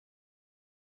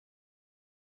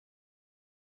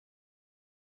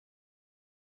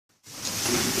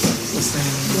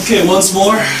Okay, once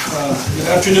more, good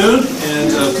afternoon,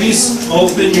 and please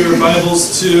open your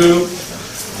Bibles to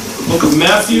the book of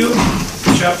Matthew,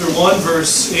 chapter 1,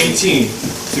 verse 18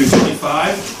 through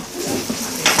 25.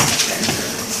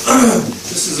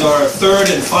 This is our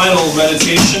third and final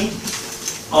meditation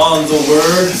on the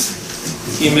word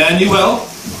Immanuel.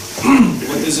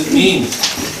 What does it mean?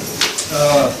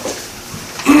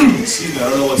 Excuse me, I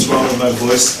don't know what's wrong with my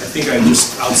voice. I think I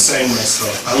just outsang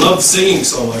myself. I love singing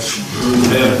so much.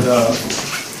 And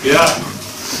yeah,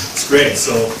 it's great.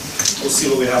 So we'll see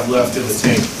what we have left in the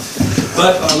tank.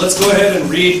 But let's go ahead and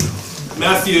read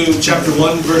Matthew chapter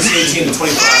 1, verse 18 to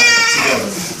 25 together.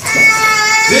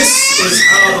 This is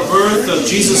how the birth of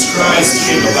Jesus Christ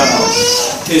came about.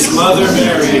 His mother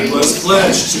Mary was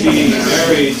pledged to be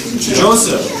married to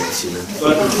Joseph.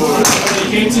 But before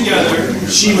they came together,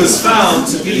 she was found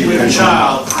to be with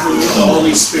child through the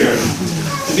Holy Spirit.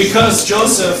 And because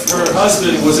Joseph, her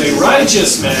husband, was a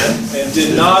righteous man and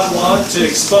did not want to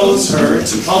expose her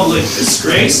to public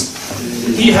disgrace,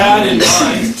 he had in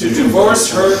mind to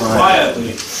divorce her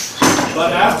quietly.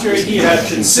 But after he had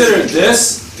considered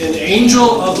this, an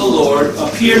angel of the Lord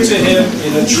appeared to him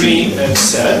in a dream and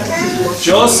said,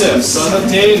 "Joseph, son of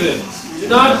David, do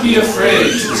not be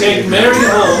afraid to take Mary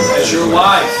home as your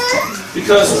wife,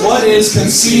 because what is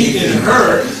conceived in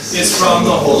her is from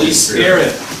the Holy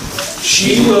Spirit.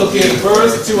 She will give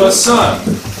birth to a son,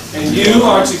 and you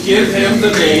are to give him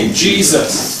the name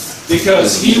Jesus,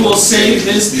 because he will save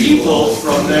his people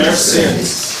from their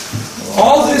sins."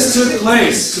 All this took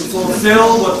place to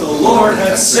fulfill what the Lord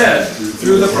had said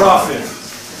through the prophet.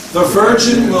 "The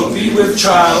virgin will be with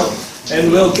child and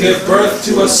will give birth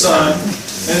to a son,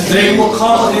 and they will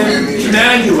call him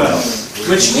Immanuel,"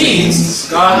 which means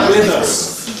God with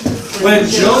us. When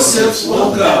Joseph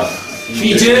woke up,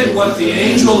 he did what the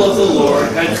angel of the Lord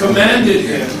had commanded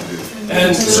him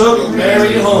and took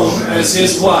Mary home as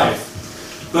his wife.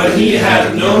 But he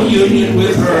had no union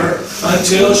with her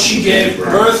until she gave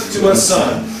birth to a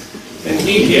son, and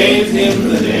he gave him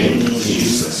the name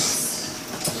Jesus.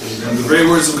 And the great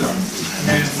words of God.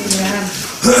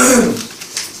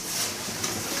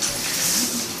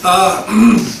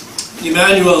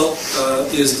 Immanuel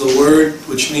is the word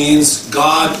which means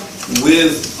God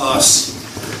with us.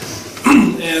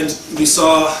 And we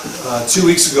saw 2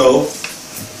 weeks ago,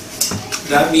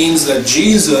 that means that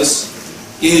Jesus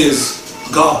is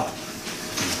God.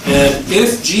 And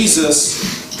if Jesus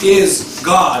is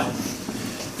God,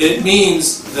 it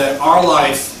means that our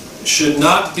life should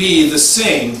not be the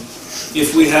same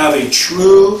if we have a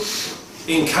true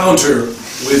encounter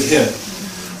with Him.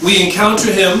 We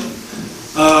encounter Him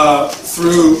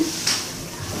through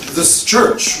this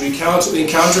church. We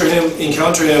encounter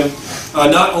Him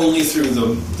not only through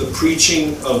the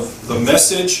preaching of the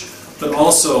message, but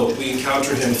also we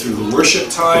encounter Him through the worship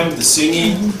time, the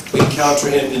singing. We encounter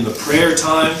Him in the prayer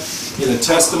time, in the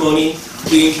testimony.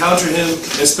 We encounter Him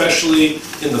especially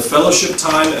in the fellowship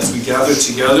time as we gather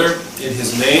together in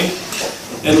His name.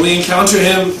 And we encounter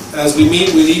Him as we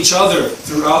meet with each other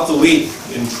throughout the week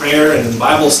in prayer and in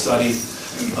Bible study.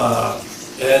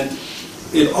 And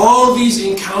in all these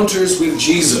encounters with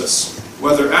Jesus,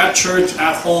 whether at church,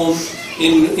 at home,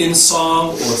 in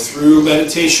song, or through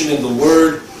meditation in the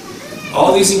Word,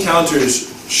 all these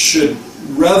encounters should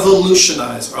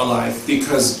revolutionize our life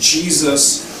because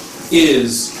Jesus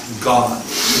is God,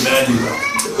 Immanuel.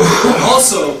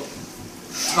 Also,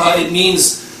 it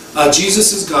means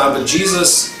Jesus is God, but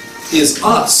Jesus is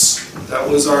us. That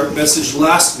was our message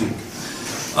last week.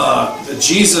 That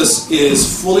Jesus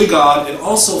is fully God and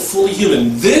also fully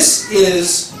human. This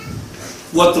is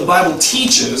what the Bible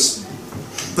teaches,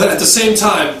 but at the same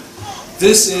time,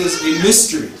 this is a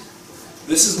mystery.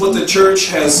 This is what the church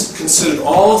has considered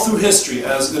all through history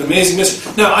as an amazing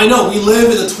mystery. Now, I know we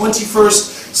live in the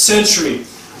 21st century.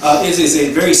 It is a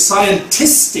very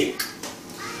scientistic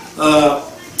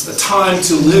time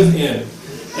to live in.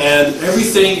 And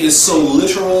everything is so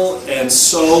literal and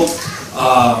so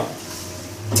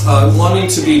wanting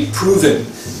to be proven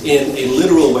in a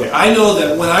literal way. I know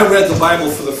that when I read the Bible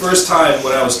for the first time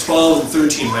when I was 12 and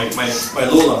 13, my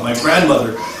Lola, my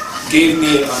grandmother, gave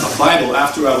me a Bible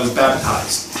after I was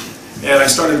baptized. And I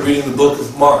started reading the book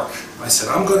of Mark. I said,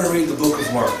 I'm going to read the book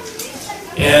of Mark.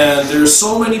 And there's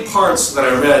so many parts that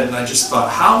I read, and I just thought,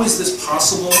 how is this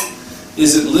possible?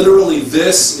 Is it literally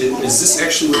this? Is this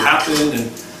actually what happened?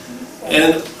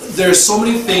 And there's so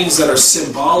many things that are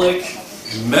symbolic,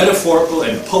 metaphorical,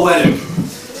 and poetic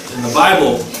in the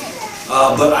Bible.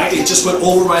 But it just went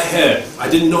over my head. I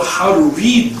didn't know how to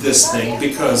read this thing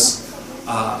because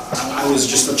I was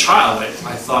just a child.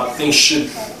 I thought things should,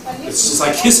 it's just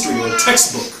like history or a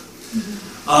textbook.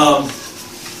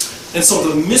 And so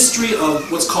the mystery of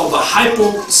what's called the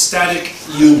hypostatic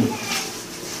union.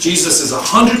 Jesus is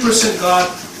 100% God,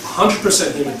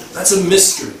 100% human. That's a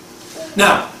mystery.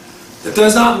 Now, that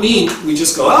does not mean we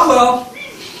just go, oh well,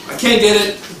 I can't get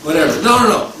it, whatever.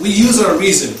 No. We use our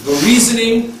reason. The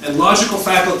reasoning and logical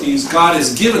faculties God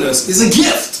has given us is a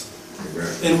gift.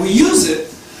 And we use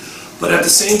it, but at the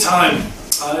same time,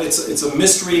 it's a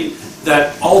mystery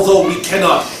that although we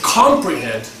cannot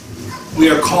comprehend, we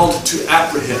are called to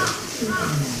apprehend.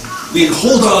 We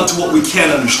hold on to what we can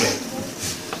understand.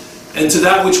 And to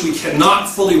that which we cannot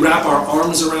fully wrap our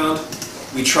arms around,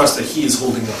 we trust that He is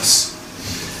holding us.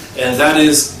 And that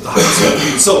is the hypostatic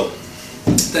union. So,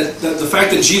 that the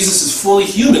fact that Jesus is fully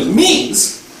human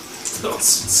means, it's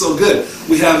so good,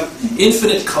 we have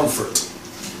infinite comfort.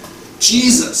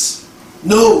 Jesus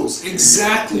knows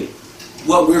exactly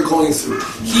what we're going through.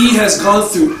 He has gone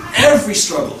through every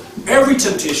struggle, every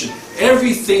temptation,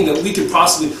 everything that we could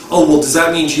possibly... Oh, well, does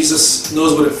that mean Jesus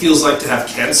knows what it feels like to have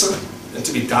cancer and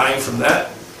to be dying from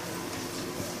that?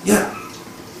 Yeah.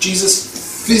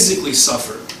 Jesus physically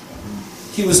suffered.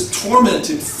 He was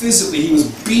tormented physically. He was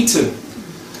beaten.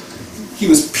 He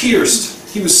was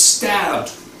pierced. He was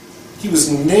stabbed. He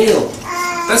was nailed.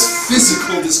 That's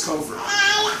physical discomfort.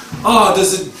 Oh,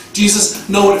 does Jesus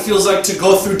know what it feels like to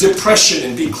go through depression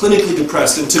and be clinically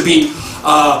depressed and to be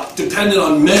dependent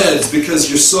on meds because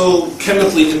you're so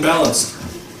chemically imbalanced?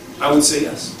 I would say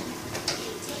yes.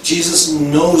 Jesus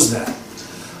knows that.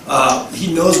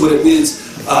 He knows what it is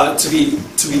to be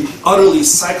utterly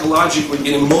psychologically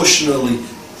and emotionally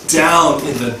down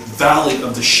in the valley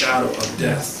of the shadow of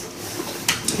death.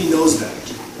 He knows that.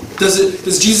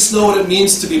 Does Jesus know what it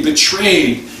means to be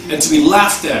betrayed and to be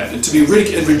laughed at and to be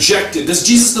ridiculed and rejected? Does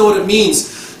Jesus know what it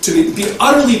means to be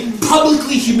utterly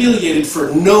publicly humiliated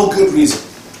for no good reason?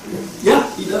 Yeah,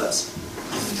 He does.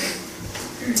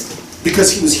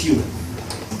 Because He was human.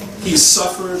 He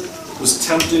suffered, was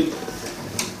tempted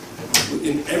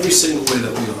in every single way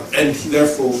that we are. And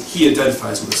therefore, He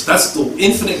identifies with us. That's the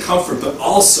infinite comfort, but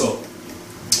also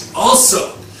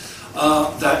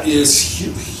that is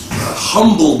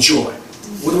humble joy.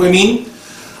 What do I mean?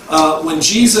 When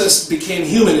Jesus became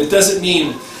human, it doesn't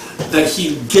mean that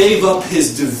He gave up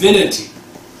His divinity.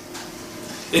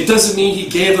 It doesn't mean He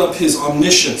gave up His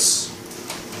omniscience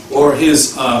or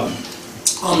His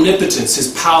omnipotence,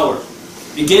 His power.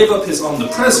 He gave up His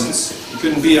omnipresence. He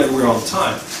couldn't be everywhere all the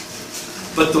time.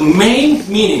 But the main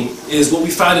meaning is what we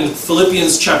find in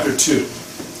Philippians chapter 2.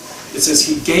 It says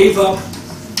He gave up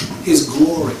His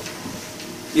glory.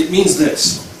 It means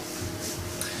this.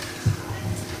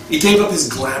 He gave up His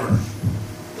glamour.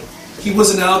 He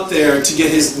wasn't out there to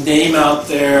get His name out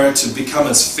there, to become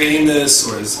as famous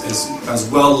or as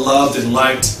well loved and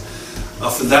liked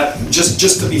for that,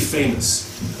 just to be famous.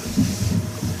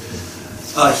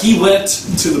 He went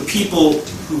to the people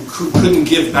who couldn't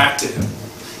give back to Him.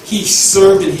 He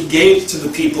served and He gave to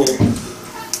the people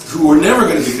who were never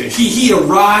going to be famous. He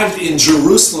arrived in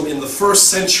Jerusalem in the first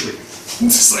century.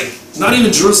 It's like, not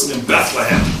even Jerusalem, in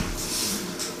Bethlehem.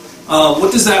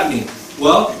 What does that mean?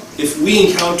 Well, if we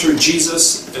encounter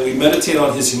Jesus and we meditate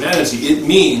on His humanity, it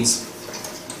means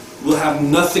we'll have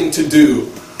nothing to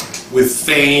do with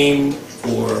fame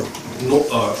or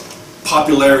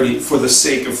popularity for the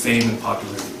sake of fame and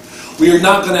popularity. We are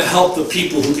not going to help the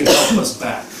people who can help us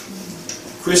back.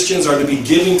 Christians are to be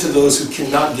giving to those who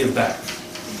cannot give back.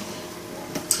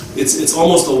 It's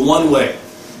almost a one-way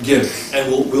giving,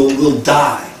 and we'll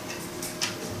die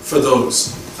for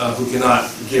those who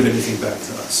cannot give anything back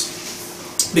to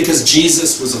us. Because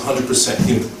Jesus was 100%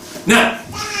 human. Now,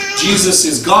 Jesus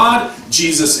is God,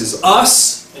 Jesus is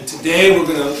us, and today we're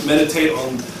going to meditate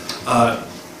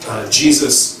on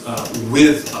Jesus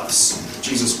with us.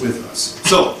 Jesus with us.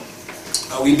 So,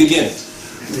 we begin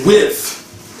with.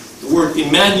 The word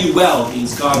Immanuel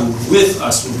means God with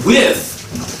us. With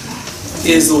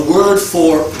is the word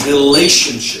for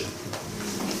relationship.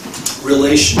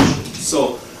 Relationship.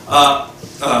 So,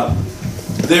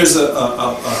 there's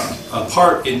a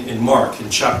part in Mark, in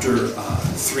chapter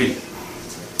 3,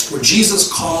 where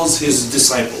Jesus calls His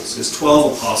disciples, His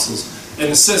 12 apostles, and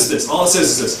it says this, all it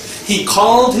says is this: He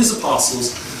called His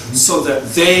apostles so that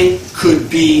they could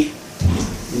be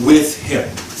with Him.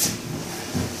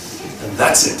 And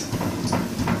that's it.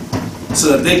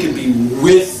 So that they could be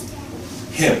with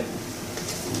Him.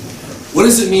 What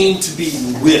does it mean to be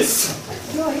with?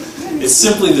 It's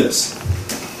simply this.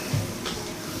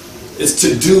 It's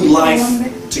to do life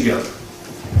together.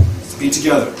 To be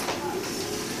together.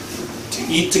 To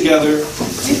eat together.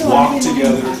 To walk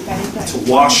together. To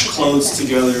wash clothes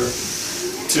together.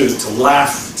 To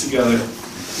laugh together.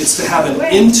 It's to have an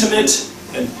intimate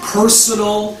and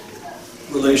personal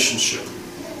relationship.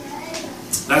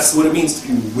 That's what it means to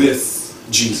be with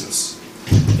Jesus.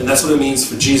 And that's what it means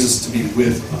for Jesus to be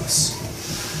with us.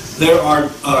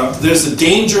 There's a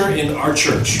danger in our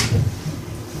church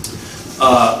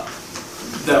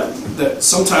that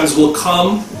sometimes we'll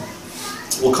come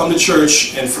to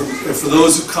church, and for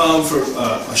those who come for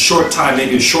a short time,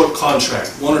 maybe a short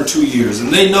contract, 1 or 2 years,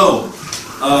 and they know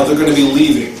they're going to be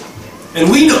leaving. And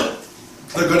we know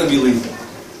they're going to be leaving.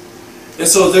 And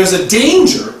so there's a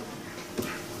danger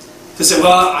to say,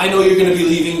 well, I know you're going to be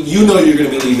leaving, you know you're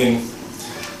going to be leaving,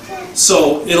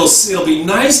 so it'll be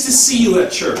nice to see you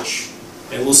at church,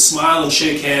 and we'll smile and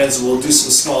shake hands, and we'll do some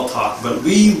small talk, but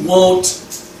we won't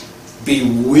be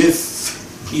with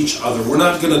each other. We're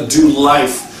not going to do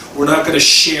life. We're not going to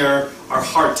share our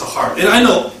heart to heart. And I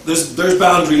know there's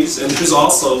boundaries, and there's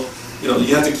also,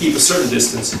 you have to keep a certain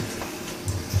distance.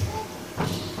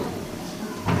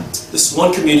 This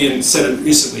one comedian said it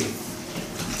recently.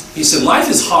 He said, life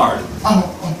is hard.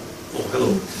 Oh,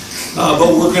 hello.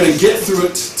 But we're going to get through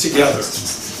it together.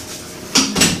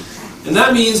 And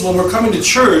that means when we're coming to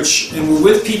church and we're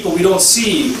with people we don't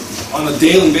see on a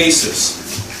daily basis,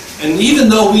 and even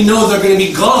though we know they're going to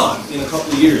be gone in a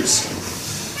couple of years,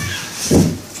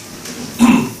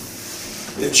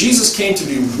 if Jesus came to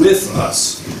be with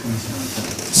us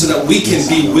so that we can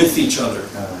be with each other,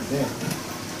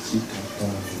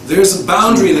 there's a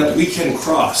boundary that we can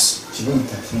cross.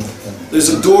 There's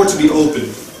a door to be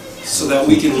opened so that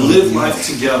we can live life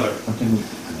together.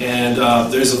 And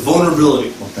there's a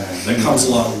vulnerability that comes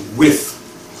along with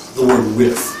the word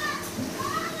with.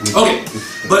 Okay,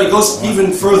 but it goes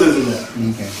even further than that.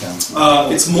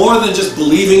 It's more than just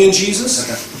believing in Jesus.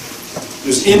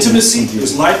 There's intimacy,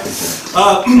 there's life.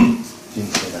 I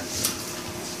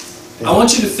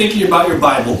want you to think about your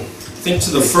Bible. Think to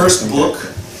the first book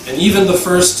and even the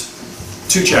first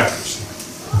 2 chapters.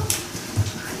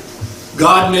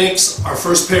 God makes our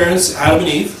first parents, Adam and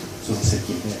Eve,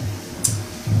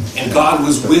 and God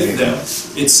was with them.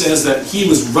 It says that He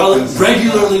was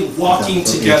regularly walking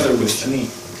together with them.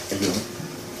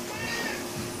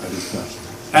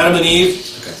 Adam and Eve,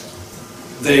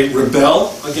 they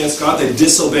rebel against God, they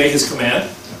disobey His command,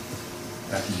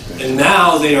 and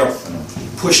now they are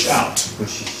pushed out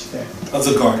of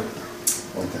the garden.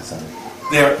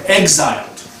 They are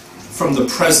exiled from the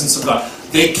presence of God.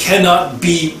 They cannot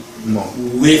be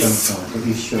with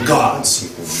God's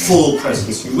full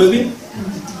presence. You with me?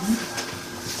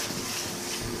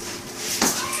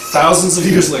 Thousands of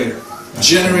years later,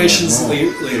 generations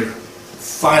later,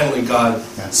 finally God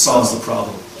solves the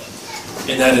problem.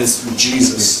 And that is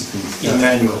Jesus,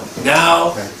 Immanuel.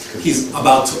 Now He's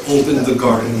about to open the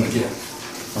garden again.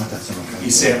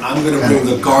 He's saying, I'm going to bring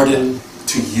the garden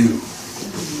to you.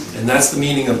 And that's the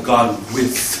meaning of God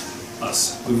with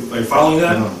us. Are you following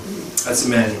that? That's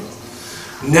Immanuel.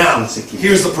 Now,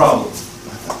 here's the problem.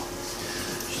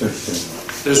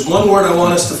 There's one word I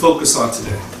want us to focus on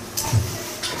today.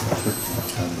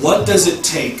 What does it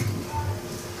take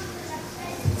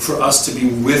for us to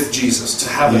be with Jesus, to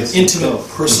have an intimate,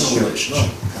 personal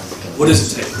relationship? What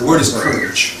does it take? The word is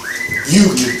courage.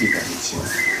 You.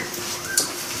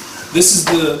 This is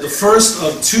the first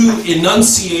of 2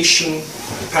 enunciation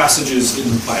passages in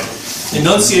the Bible.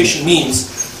 Enunciation means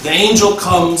the angel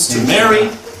comes to Mary,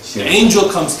 the angel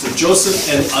comes to Joseph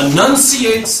and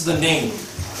enunciates the name,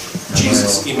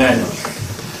 Jesus, Immanuel.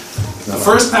 The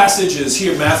first passage is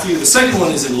here, Matthew. The second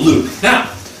one is in Luke. Now,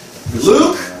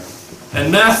 Luke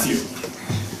and Matthew,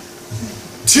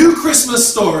 2 Christmas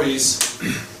stories,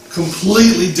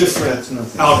 completely different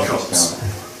outcomes.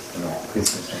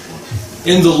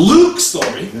 In the Luke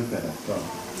story,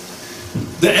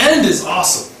 the end is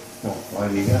awesome.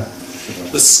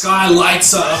 The sky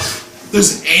lights up,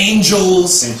 there's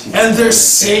angels, and they're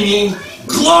singing,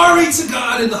 glory to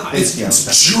God in the highest.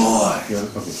 It's joy.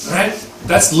 Right?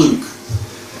 That's Luke.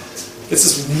 It's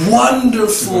this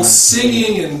wonderful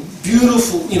singing and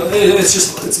beautiful,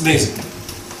 it's amazing.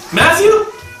 Matthew?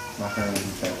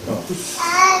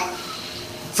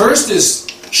 First is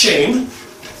shame.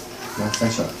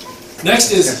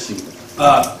 Next is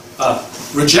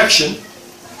rejection.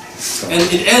 And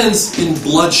it ends in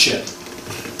bloodshed.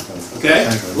 Okay?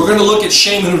 We're going to look at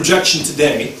shame and rejection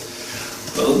today.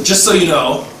 Well, just so you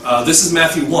know, this is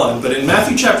Matthew 1, but in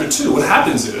Matthew chapter 2, what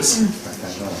happens is,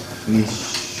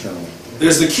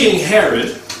 there's the king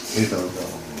Herod.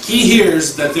 He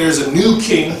hears that there's a new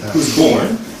king who's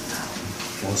born.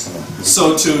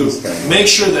 So to make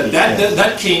sure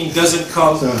that king doesn't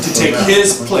come to take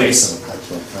his place,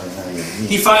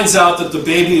 he finds out that the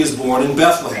baby is born in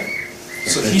Bethlehem.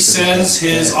 So he sends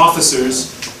his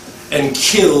officers and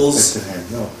kills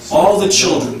all the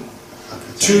children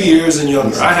 2 years and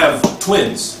younger. I have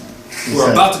twins who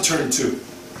are about to turn 2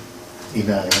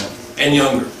 and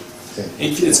younger.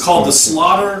 It's called the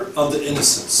slaughter of the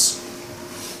innocents.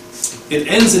 It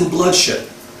ends in bloodshed.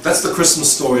 That's the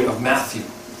Christmas story of Matthew.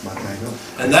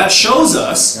 And that shows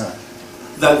us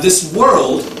that this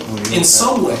world, in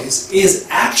some ways, is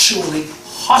actually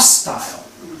hostile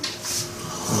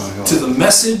to the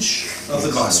message of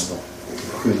the gospel.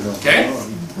 Okay?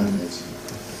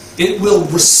 It will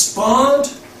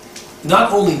respond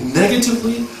not only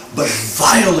negatively, but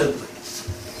violently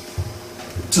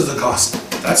to the gospel.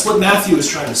 That's what Matthew is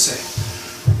trying to say.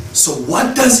 So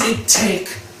what does it take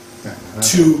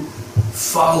to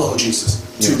follow Jesus,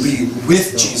 to be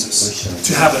with Jesus,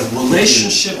 to have a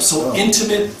relationship so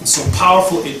intimate and so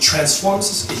powerful it transforms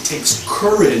us? It takes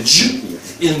courage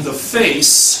in the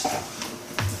face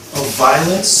of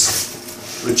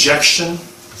violence, rejection,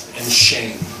 and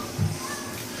shame.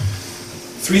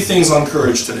 3 things on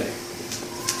courage today.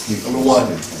 Number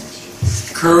 1,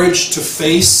 courage to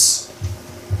face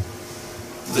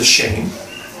the shame.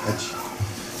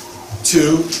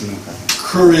 2,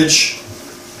 courage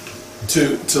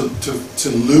to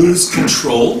lose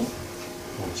control.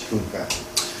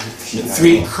 And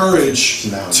 3, courage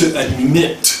to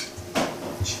admit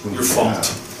your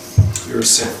fault, your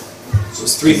sin. So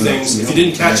it's 3 things. If you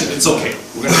didn't catch it, it's okay.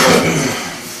 We're going to go over it.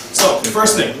 So, the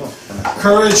first thing,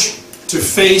 courage to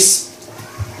face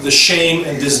the shame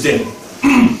and disdain.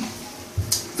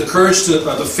 The courage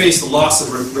to face the loss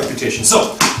of reputation.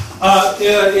 So, I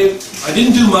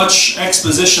didn't do much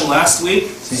exposition last week,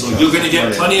 so you're going to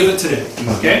get plenty of it today.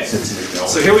 Okay?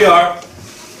 So here we are.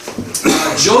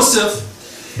 Joseph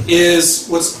is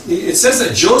it says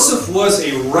that Joseph was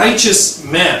a righteous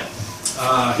man.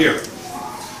 Here,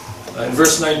 in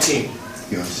verse 19.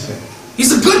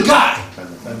 He's a good guy.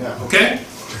 Okay?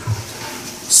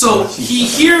 So he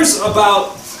hears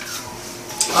about,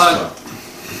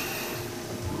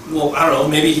 well, I don't know,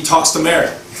 maybe he talks to Mary.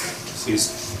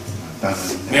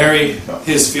 Mary,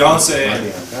 his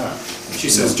fiancée, she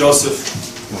says, Joseph,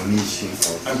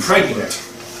 I'm pregnant.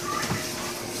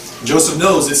 Joseph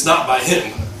knows it's not by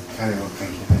him.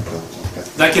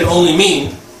 That can only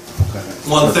mean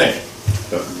one thing.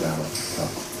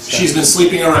 She's been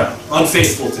sleeping around,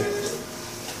 unfaithful to him.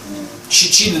 She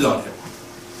cheated on him.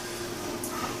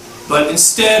 But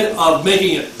instead of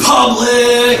making it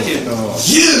public and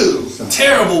you,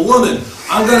 terrible woman,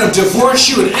 I'm going to divorce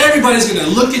you and everybody's going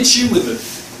to look at you with it.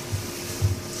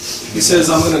 He says,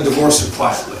 I'm going to divorce her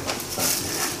quietly.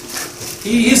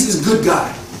 He is a good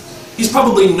guy. He's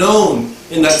probably known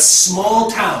in that small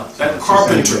town, that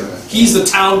carpenter. He's the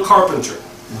town carpenter.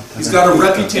 He's got a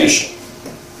reputation.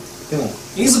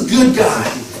 He's a good guy.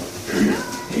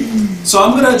 So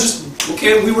I'm going to just,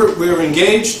 okay, we were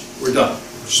engaged, we're done.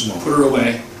 Just put her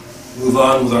away, move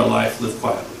on with our life, live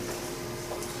quietly.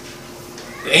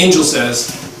 The angel says,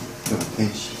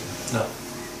 no.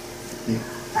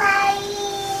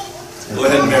 Go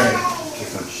ahead and marry her.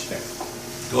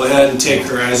 Go ahead and take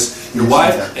her as your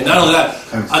wife, and not only that,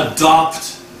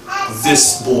 adopt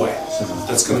this boy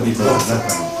that's going to be born.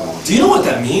 Do you know what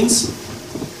that means?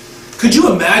 Could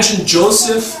you imagine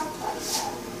Joseph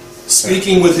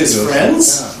speaking with his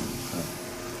friends?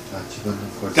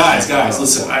 Guys,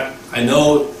 listen, I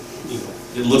know,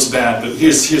 it looks bad, but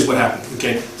here's what happened.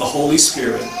 Okay, the Holy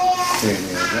Spirit,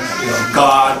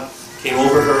 God came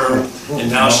over her, and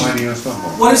now she.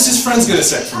 What is his friends going to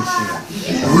say?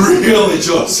 Really,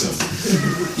 Joseph?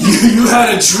 You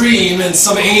had a dream, and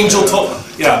some angel told.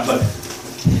 Yeah, but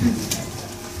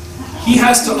he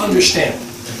has to understand.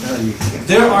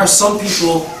 There are some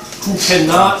people who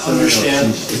cannot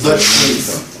understand the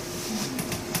truth.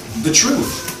 The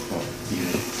truth.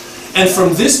 And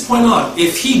from this point on,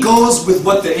 if he goes with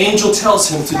what the angel tells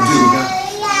him to do,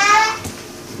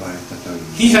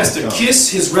 he has to kiss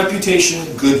his reputation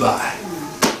goodbye.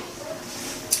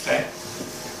 Okay?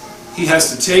 He has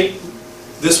to take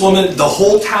this woman, the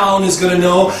whole town is going to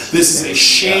know this is a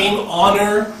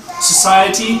shame-honor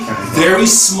society, very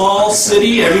small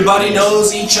city, everybody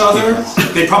knows each other.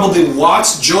 They probably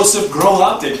watched Joseph grow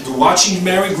up, they're watching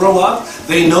Mary grow up,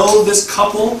 they know this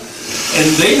couple,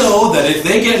 and they know that if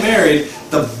they get married,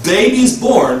 the baby's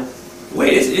born.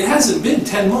 Wait, it hasn't been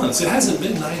 10 months, it hasn't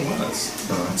been 9 months.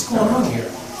 What's going on here?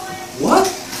 What?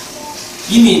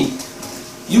 You mean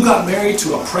you got married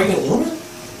to a pregnant woman?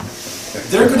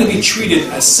 They're going to be treated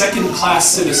as second-class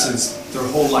citizens their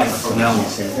whole life from now on.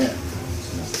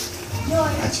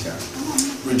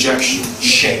 Rejection,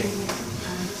 shame.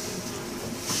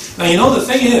 Now you know the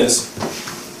thing is,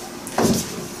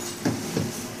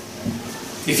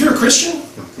 if you're a Christian,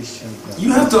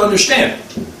 you have to understand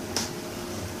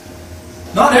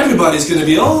Not everybody's going to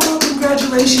be, oh,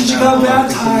 congratulations, you got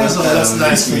baptized. Oh, that's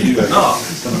nice for you. No.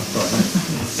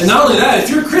 And not only that, if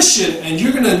you're a Christian and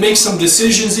you're going to make some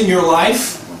decisions in your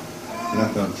life,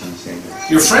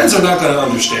 your friends are not going to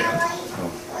understand.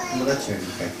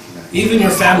 Even your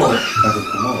family.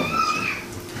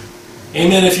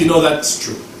 Amen, if you know that's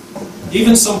true.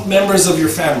 Even some members of your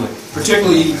family,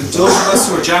 particularly those of us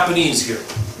who are Japanese here,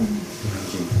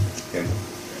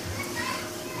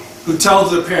 who tell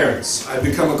their parents, I've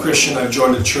become a Christian, I've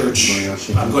joined a church,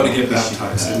 I'm going to get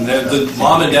baptized. And the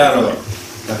mom and dad are like,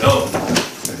 no.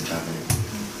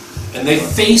 And they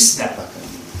face that.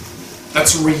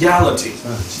 That's a reality.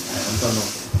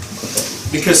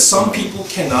 Because some people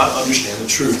cannot understand the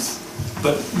truth.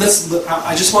 But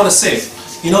I just want to say,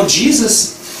 you know,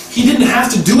 Jesus, He didn't have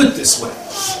to do it this way.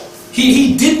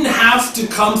 He didn't have to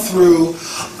come through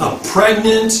a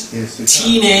pregnant,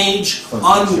 teenage,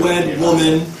 unwed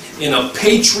woman in a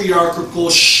patriarchal,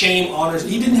 shame-honored...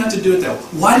 He didn't have to do it that way.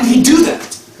 Why did He do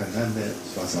that?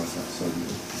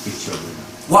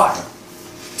 Why?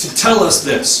 To tell us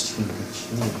this.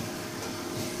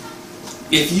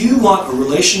 If you want a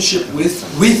relationship with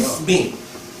me,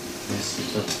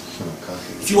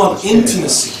 if you want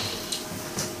intimacy,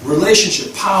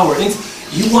 relationship, power,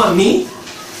 you want me,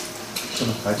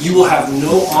 you will have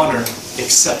no honor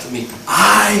except me.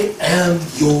 I am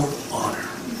your honor.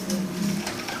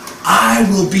 I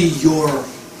will be your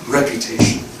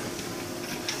reputation.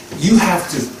 You have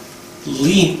to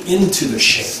lean into the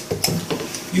shame.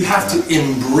 You have to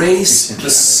embrace the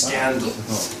scandal.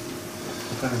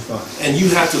 And you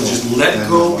have to just let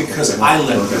go because I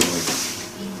let go.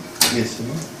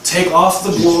 Take off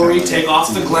the glory, take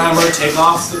off the glamour, take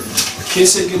off the...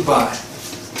 Kiss it goodbye.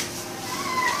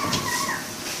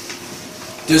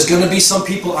 There's going to be some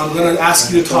people I'm going to ask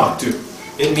you to talk to.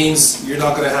 It means you're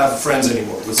not going to have friends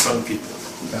anymore with some people.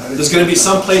 There's going to be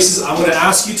some places I'm going to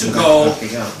ask you to go.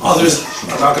 Others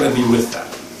are not going to be with that.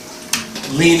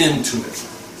 Lean into it.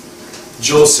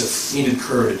 Joseph needed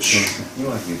courage.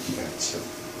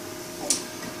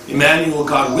 Immanuel,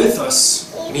 God with us,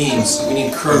 means we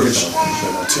need courage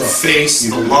to face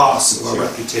the loss of our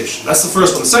reputation. That's the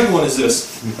first one. The second one is this.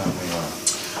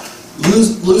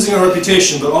 Losing our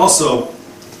reputation, but also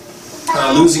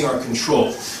losing our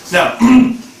control. Now,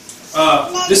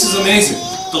 this is amazing.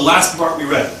 The last part we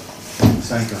read.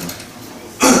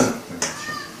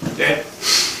 Okay?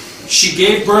 She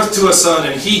gave birth to a son,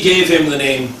 and he gave him the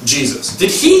name Jesus. Did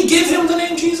he give him the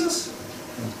name Jesus?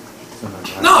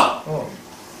 No.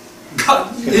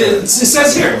 God, it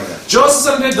says here,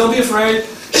 Joseph said, don't be afraid.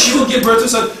 She will give birth to a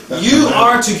son. You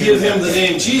are to give him the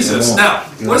name Jesus. Now,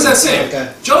 what does that say?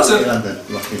 Joseph,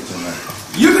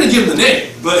 you're going to give him the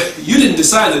name, but you didn't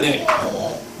decide the name.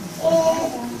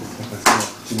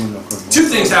 Two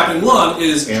things happen. One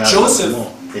is Joseph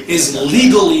is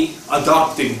legally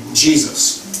adopting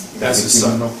Jesus as his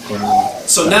son.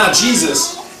 So now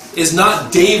Jesus is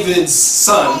not David's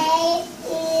son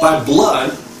by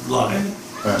bloodline.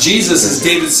 Jesus is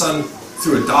David's son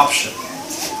through adoption.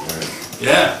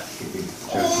 Yeah.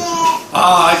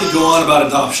 I could go on about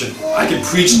adoption. I could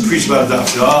preach and preach about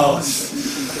adoption.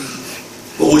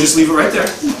 But we'll just leave it right there.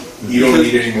 You don't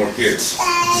need any more kids.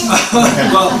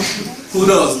 Well, who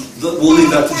knows? We'll leave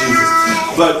that to Jesus.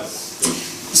 But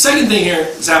the second thing here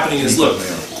is happening is, look,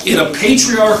 in a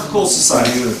patriarchal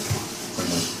society,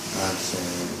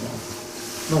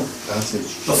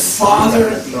 the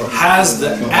father has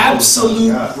the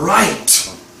absolute right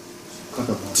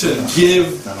to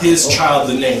give his child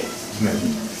the name.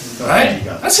 Right?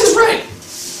 That's his right.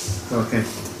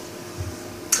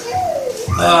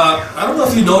 I don't know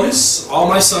if you notice, all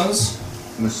my sons,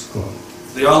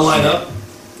 they all line up.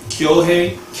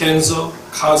 Kyohei, Kenzo,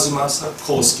 Kazumasa,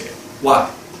 Kosuke. Why?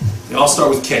 They all start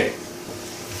with K.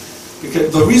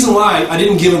 Because the reason why I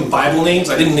didn't give them Bible names,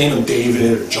 I didn't name them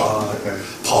David or John or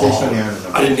Paul.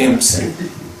 I didn't name them Steve.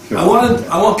 I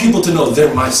want people to know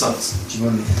they're my sons.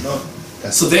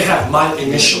 So they have my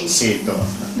initials. KH.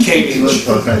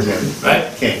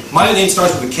 Right? My name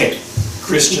starts with a K.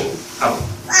 Christian.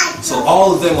 So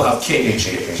all of them will have KH.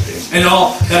 And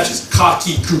all, that's just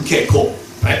Kaki, Kuke, Ko.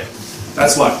 Right?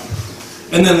 That's why.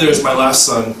 And then there's my last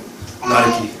son,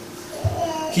 Mitaki.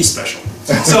 He's special.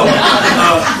 So,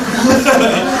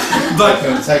 but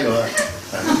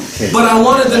I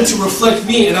wanted them to reflect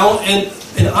me, and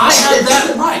I had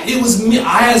that right. It was me.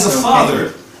 I, as a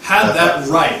father, had that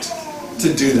right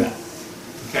to do that.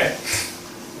 Okay.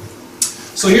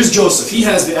 So here's Joseph. He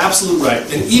has the absolute right,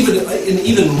 and even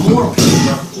more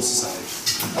patriarchal society,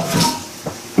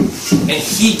 and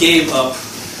he gave up.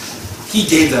 He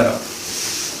gave that up.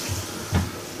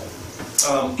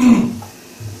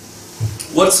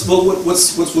 what's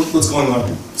going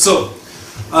on? So,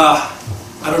 I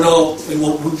don't know.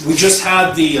 We just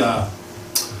had the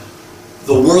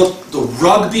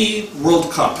Rugby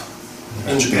World Cup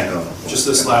in Japan just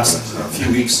this last few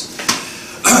weeks.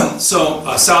 So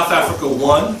South Africa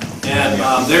won, and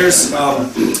there's a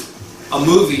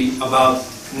movie about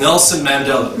Nelson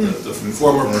Mandela, the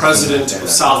former president of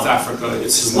South Africa.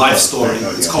 It's his life story.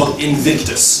 It's called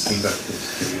Invictus.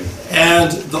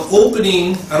 And the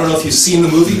opening, I don't know if you've seen the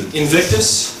movie,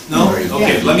 Invictus? No?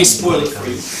 Okay, let me spoil it for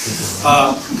you.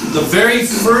 The very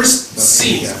first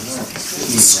scene,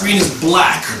 the screen is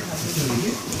black.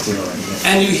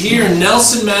 And you hear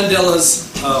Nelson Mandela's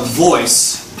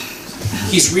voice.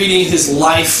 He's reading his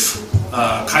life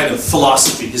kind of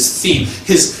philosophy, his theme.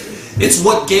 It's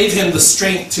what gave him the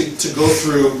strength to go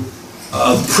through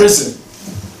prison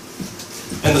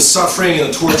and the suffering and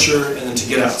the torture and then to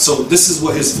get out. So this is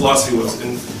what his philosophy was.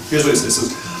 And here's what it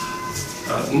says.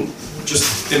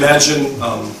 Just imagine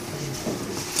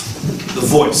the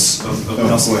voice of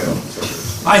Nelson Mandela.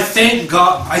 I thank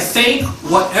God. I thank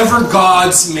whatever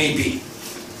gods may be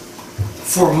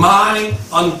for my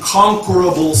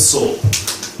unconquerable soul.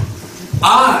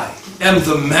 I am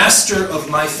the master of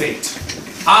my fate.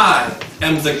 I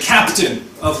am the captain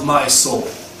of my soul.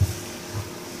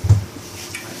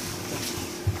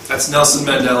 That's Nelson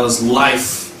Mandela's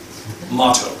life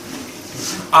motto.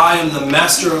 I am the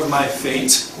master of my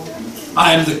fate.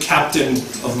 I am the captain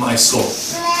of my soul.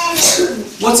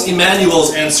 What's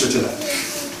Immanuel's answer to that?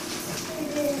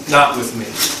 Not with me.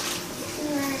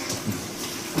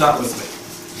 Not with me.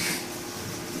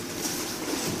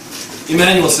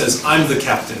 Immanuel says, I'm the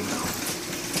captain now.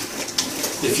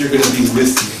 If you're going to be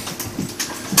with me.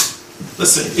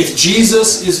 Listen, if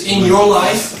Jesus is in your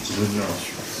life,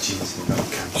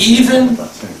 even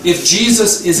if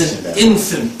Jesus is an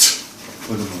infant,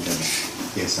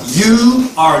 you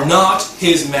are not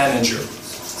his manager.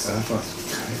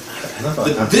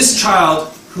 But this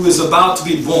child who is about to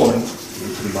be born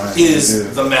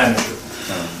is the manager.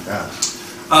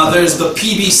 There's the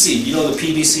PBC. You know the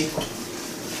PBC?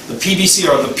 The PBC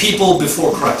are the people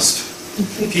before Christ.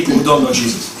 People who don't know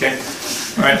Jesus. Okay?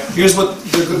 All right. Here's what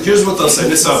they'll say.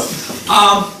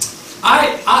 I'll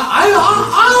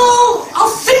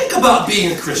think about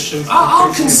being a Christian.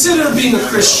 I'll consider being a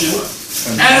Christian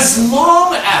as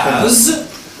long as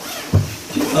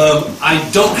I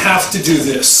don't have to do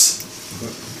this.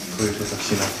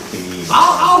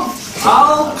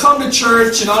 I'll come to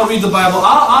church and I'll read the Bible.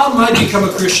 I might become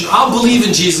a Christian. I'll believe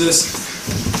in Jesus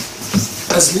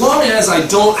as long as I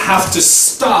don't have to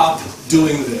stop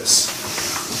doing this.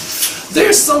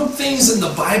 There's some things in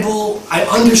the Bible, I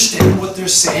understand what they're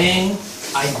saying.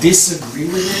 I disagree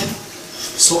with it.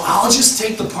 So I'll just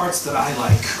take the parts that I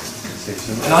like.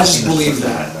 And I'll just believe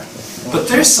that. But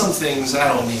there's some things I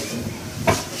don't need.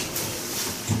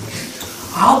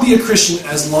 I'll be a Christian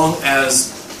as long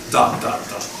as ...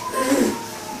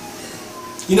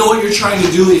 You know what you're trying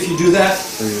to do if you do that?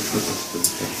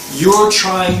 You're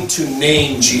trying to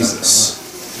name Jesus.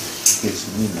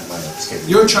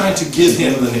 You're trying to give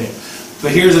him the name.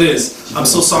 But here it is. I'm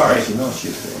so sorry.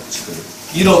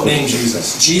 You don't name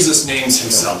Jesus. Jesus names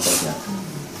himself.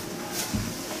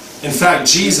 In fact,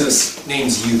 Jesus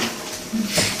names you.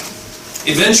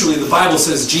 Eventually, the Bible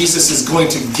says Jesus is going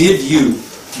to give you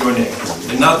your name,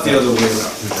 and not the other way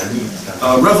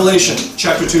around. Revelation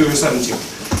chapter 2, verse 17.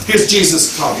 Here's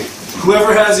Jesus talking.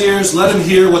 Whoever has ears, let him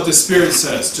hear what the Spirit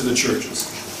says to the churches.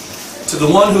 To the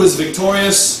one who is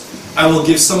victorious, I will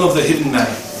give some of the hidden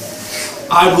manna.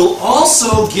 I will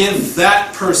also give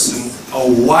that person a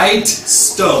white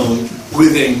stone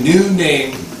with a new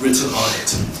name written on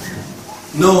it,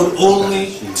 known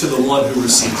only to the one who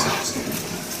receives it.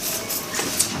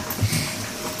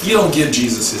 You don't give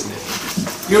Jesus his name.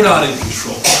 You're not in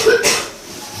control.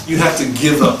 You have to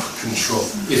give up control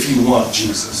if you want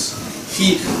Jesus.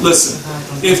 Listen,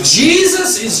 if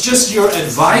Jesus is just your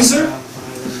advisor,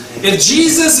 if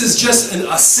Jesus is just an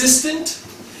assistant,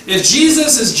 if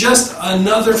Jesus is just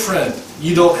another friend,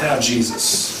 you don't have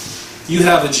Jesus. You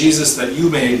have a Jesus that you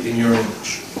made in your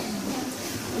image.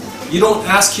 You don't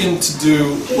ask him to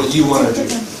do what you want to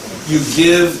do. You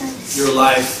give your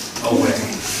life away.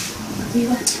 I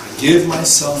give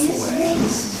myself away. I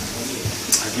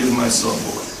give myself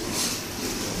away.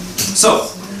 So,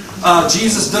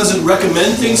 Jesus doesn't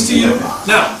recommend things to you.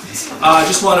 Now, I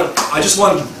just want to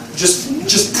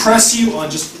just press you on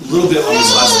just a little bit on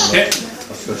this last one, okay?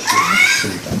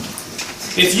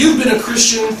 If you've been a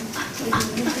Christian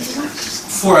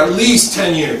for at least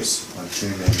 10 years,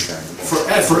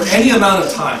 For any amount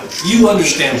of time, you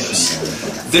understand this.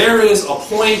 There is a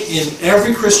point in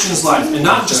every Christian's life, and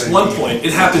not just one point,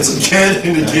 it happens again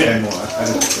and again,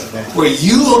 where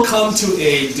you will come to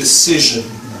a decision.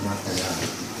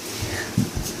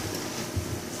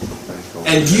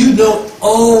 And you know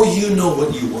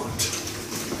what you want.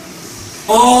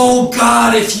 Oh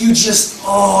God, if you just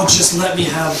let me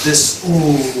have this.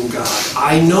 Oh God,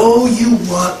 I know you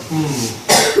want.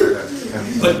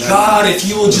 But God, if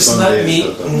you will just let me.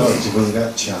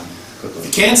 If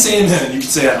you can't say amen, you can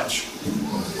say ouch.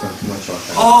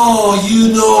 Oh,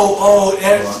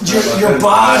 your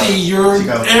body,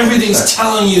 everything's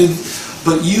telling you,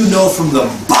 but you know from the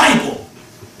Bible,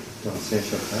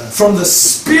 from the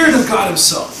Spirit of God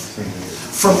Himself,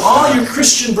 from all your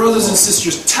Christian brothers and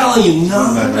sisters telling you,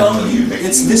 no,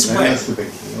 it's this way.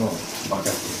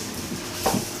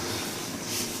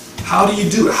 How do you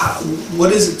do it?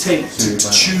 What does it take to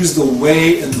choose the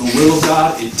way and the will of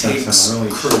God? It takes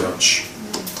courage.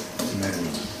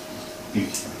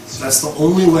 That's the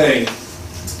only way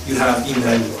you have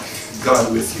Immanuel,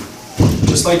 God with you.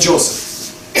 Just like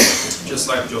Joseph. Just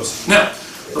like Joseph. Now,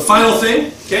 the final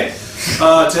thing, okay?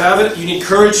 To have it, you need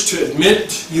courage to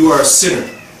admit you are a sinner.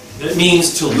 It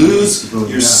means to lose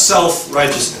your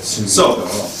self-righteousness. So,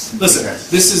 listen,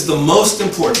 this is the most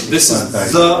important. This is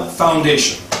the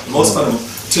foundation. Most fundamental.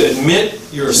 To admit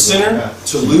you're a sinner,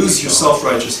 to lose your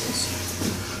self-righteousness.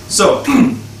 So,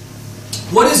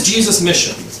 what is Jesus'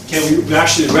 mission? Okay, we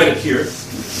actually read it here.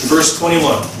 Verse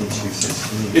 21.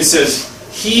 It says,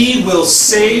 He will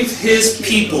save His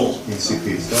people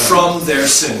from their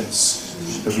sins.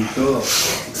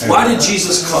 Why did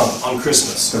Jesus come on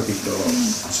Christmas?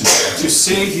 To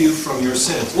save you from your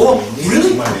sins. Well,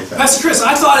 really? Pastor Kris,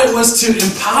 I thought it was to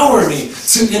empower me,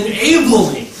 to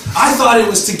enable me. I thought it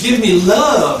was to give me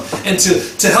love and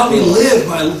to help me live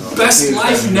my best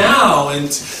life now.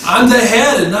 And I'm the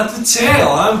head and not the tail.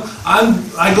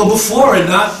 I go before and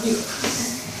not.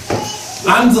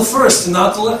 I'm the first and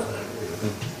not the last.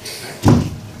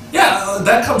 Yeah,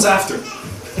 that comes after.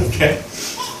 Okay.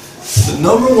 The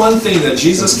number one thing that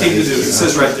Jesus came to do, it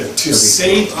says right there, to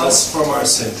save us from our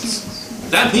sins.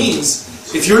 That means,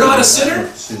 if you're not a sinner,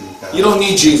 you don't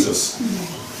need Jesus.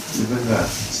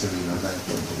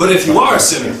 But if you are a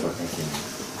sinner,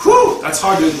 whew, that's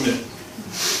hard to admit.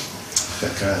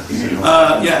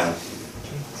 Yeah.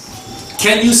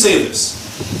 Can you say this?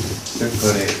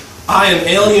 I am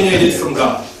alienated from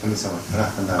God.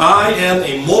 I am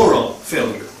a moral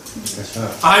failure.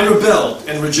 I rebelled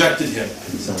and rejected Him.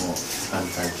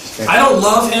 I don't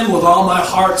love Him with all my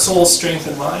heart, soul, strength,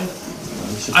 and mind.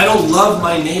 I don't love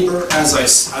my neighbor as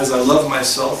I love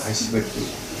myself.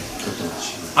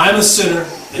 I'm a sinner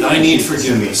and I need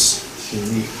forgiveness.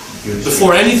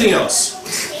 Before anything else,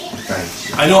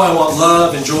 I know I want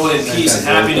love and joy and peace and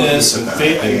happiness and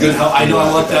faith and good health. I know I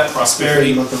want that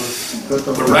prosperity.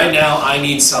 But right now, I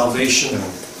need salvation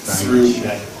through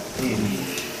Immanuel.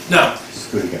 Now,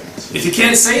 if you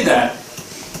can't say that,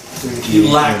 you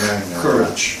lack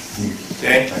courage.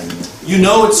 Okay? You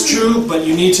know it's true, but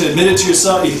you need to admit it to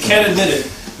yourself. If you can't admit it,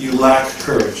 you lack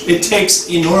courage. It takes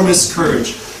enormous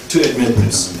courage to admit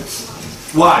this.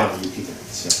 Why?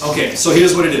 Okay, so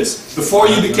here's what it is. Before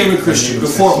you became a Christian,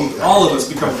 before all of us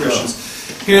become Christians,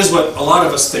 here's what a lot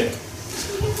of us think.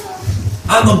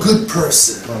 I'm a good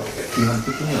person.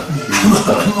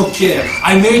 I'm okay.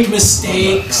 I make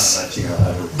mistakes,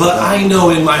 but I know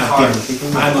in my heart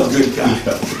I'm a good guy.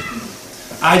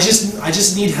 I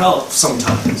just need help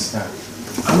sometimes.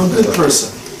 I'm a good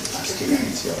person.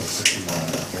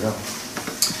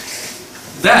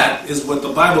 That is what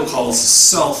the Bible calls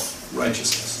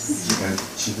self-righteousness.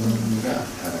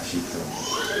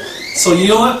 So you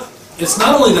know what? It's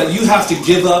not only that you have to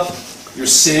give up your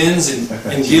sins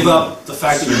and give up the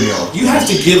fact that you have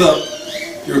to give up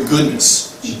your goodness.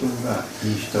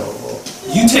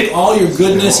 You take all your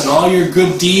goodness and all your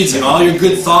good deeds and all your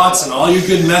good thoughts and all your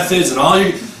good methods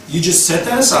and you just set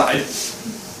that aside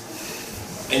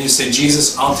and you say,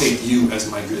 Jesus, I'll take you as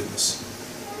my goodness.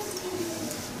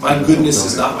 My goodness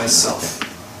is not myself.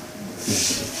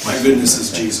 My goodness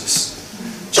is Jesus.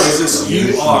 Jesus,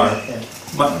 you are.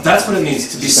 That's what it means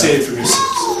to be saved from your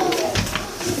sins.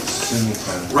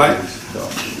 Right?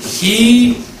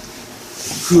 He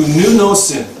who knew no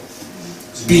sin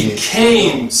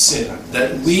became sin,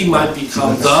 that we might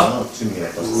become the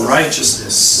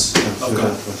righteousness of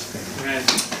God.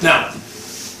 Now,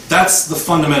 that's the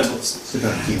fundamentals.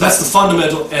 That's the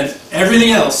fundamental, and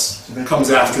everything else comes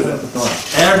after that.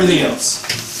 Everything else.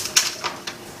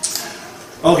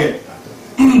 Okay.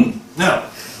 Now,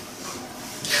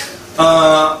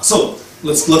 so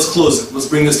let's close it. Let's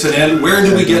bring this to an end. Where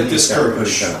do we get this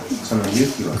courage?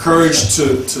 Courage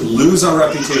to lose our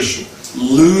reputation,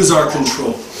 lose our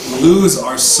control, lose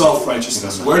our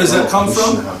self-righteousness. Where does that come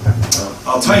from?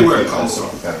 I'll tell you where it comes from.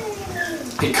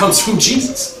 It comes from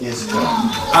Jesus.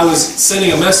 I was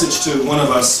sending a message to one of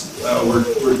us. We're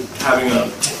having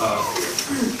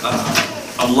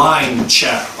a line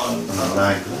chat on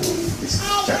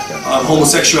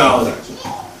homosexuality.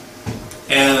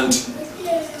 And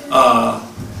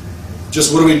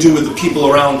just what do we do with the people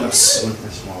around us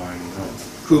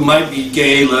who might be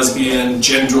gay, lesbian,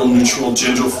 gender neutral,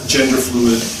 gender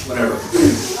fluid, whatever.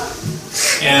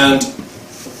 And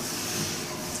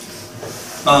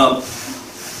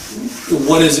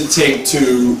what does it take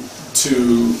to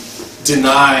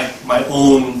deny my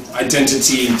own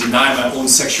identity and deny my own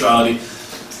sexuality?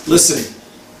 Listen,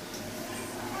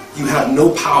 you have no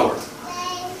power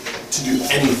to do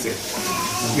anything.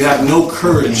 You have no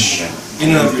courage in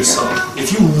and of yourself.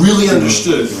 If you really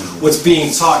understood what's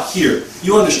being taught here,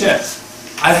 you understand.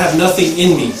 I have nothing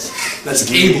in me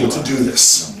that's able to do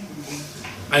this.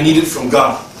 I need it from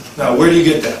God. Now, where do you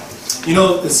get that? You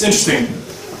know, it's interesting.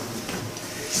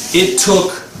 It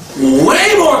took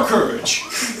way more courage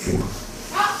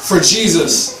for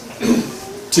Jesus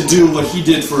to do what he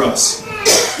did for us.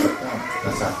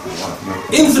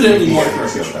 Infinitely more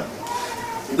courage.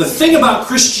 The thing about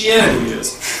Christianity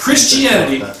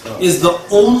is the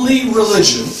only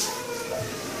religion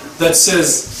that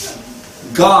says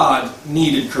God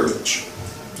needed courage.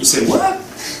 You say, what?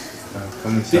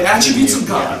 The attributes of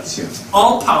God,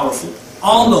 all-powerful,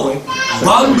 all-knowing,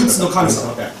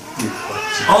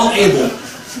 all able.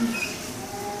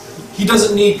 He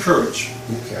doesn't need courage.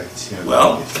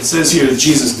 Well, it says here that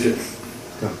Jesus did.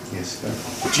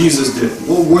 Jesus did.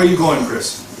 Well, where are you going,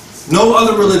 Kris? No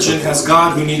other religion has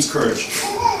God who needs courage.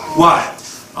 Why?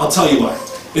 I'll tell you why.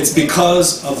 It's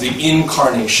because of the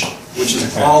incarnation, which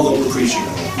is all that we're preaching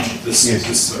this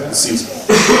season.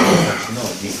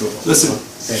 Listen,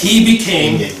 he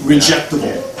became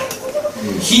rejectable.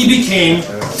 He became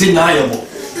deniable.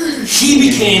 He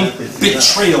became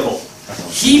betrayable.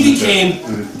 He became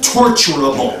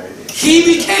torturable.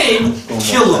 He became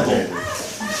killable.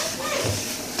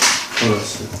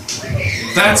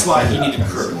 That's why he needed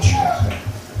courage.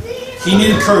 He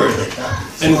needed courage.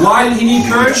 And why did he need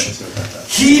courage?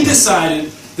 He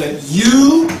decided that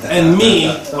you and me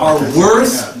are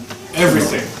worth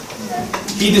everything.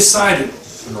 He decided,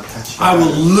 I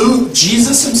will lose,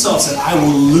 Jesus himself said, I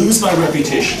will lose my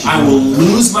reputation. I will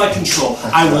lose my control.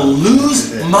 I will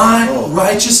lose my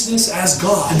righteousness as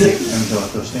God.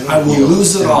 I will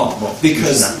lose it all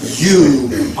because you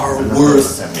are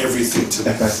worth everything to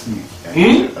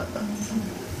me.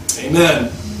 Amen.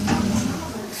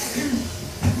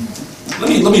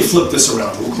 Let me flip this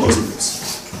around. We'll close with this.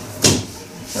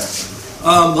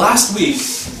 Last week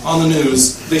on the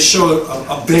news, they showed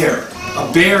a bear.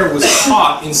 A bear was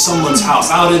caught in someone's house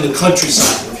out in the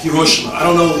countryside of Hiroshima. I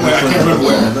don't know where. I can't remember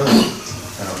where.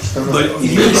 But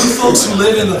you folks who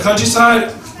live in the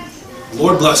countryside,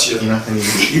 Lord bless you.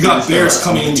 You got bears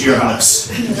coming into your house.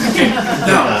 Okay.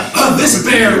 Now, this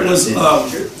bear was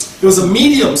it was a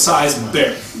medium-sized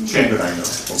bear. Okay.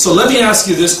 So let me ask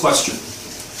you this question: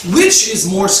 which is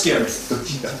more scary?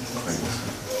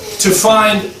 To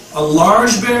find a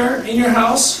large bear in your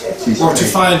house, or to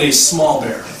find a small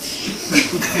bear?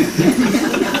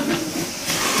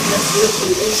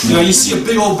 You know, you see a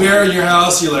big old bear in your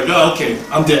house, you're like, oh, okay,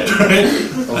 I'm dead, right?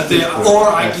 Or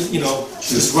I can,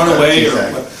 just run away.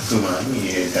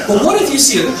 But what if you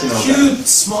see a cute,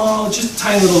 small, just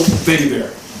tiny little baby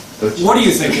bear? What are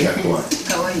you thinking?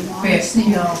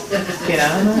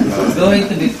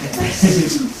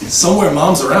 Somewhere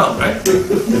mom's around, right?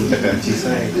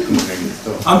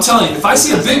 I'm telling you, if I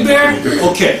see a big bear,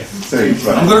 okay,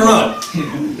 I'm going to run.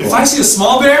 If I see a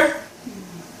small bear,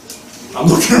 I'm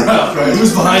looking around, right?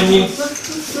 Who's behind me?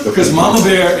 Because Mama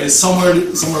Bear is somewhere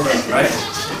around, right?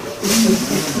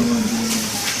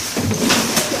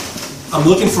 I'm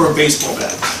looking for a baseball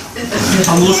bat.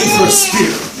 I'm looking for a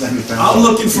spear. I'm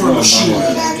looking for a machine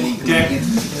gun. Okay?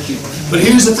 But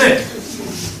here's the thing.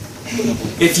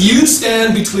 If you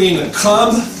stand between a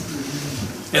cub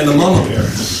and the Mama Bear,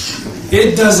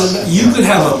 it doesn't, you could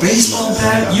have a baseball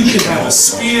bat, you could have a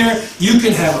spear, you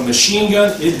can have a machine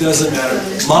gun, it doesn't matter.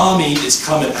 Mommy is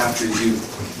coming after you,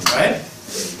 right?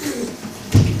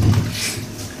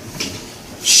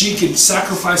 She could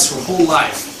sacrifice her whole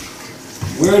life.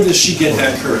 Where does she get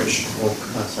that courage?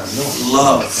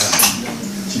 Love.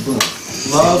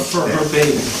 Love for her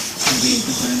baby.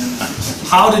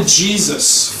 How did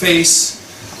Jesus face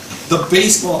the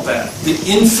baseball bat, the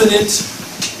infinite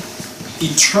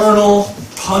eternal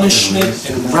punishment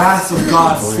and wrath of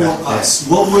God for us.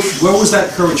 Where was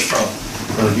that courage from?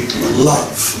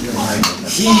 Love.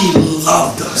 He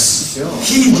loved us.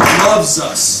 He loves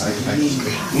us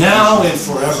now and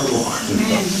forevermore.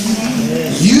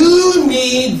 You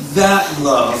need that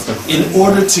love in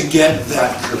order to get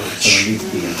that courage.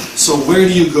 So where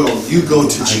do you go? You go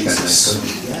to Jesus.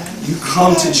 You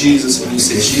come to Jesus and you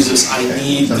say, Jesus, I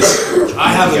need this courage.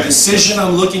 I have a decision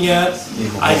I'm looking at.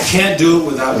 I can't do it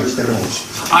without your courage.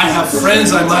 I have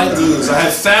friends I might lose. I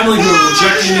have family who are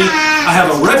rejecting me. I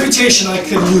have a reputation I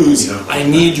could lose. I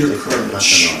need your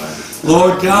courage.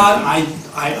 Lord God, I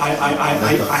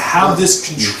have this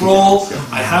control.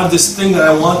 I have this thing that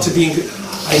I want to be in.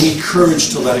 I need courage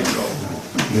to let it go.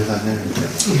 You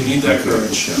need that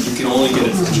courage. You can only get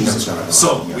it from Jesus Christ.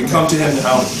 So, we come to Him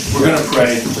now. We're going to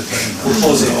pray. We'll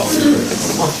close it off.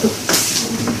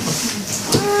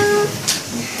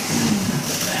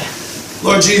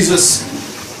 Lord Jesus,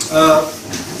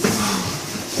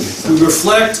 we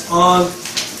reflect on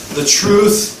the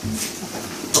truth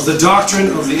of the doctrine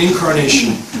of the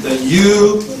Incarnation, that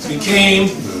you became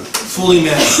fully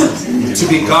man to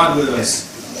be God with us.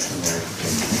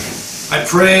 I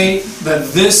pray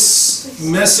that this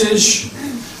message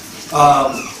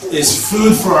is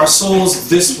food for our souls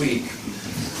this week.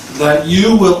 That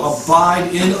you will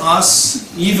abide in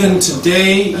us even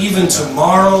today, even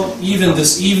tomorrow, even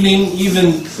this evening,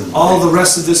 even all the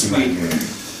rest of this week.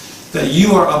 That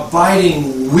you are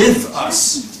abiding with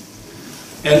us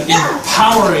and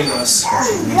empowering us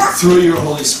through your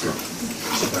Holy Spirit.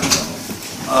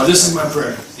 This is my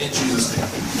prayer in Jesus' name.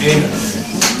 Amen.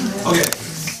 Okay.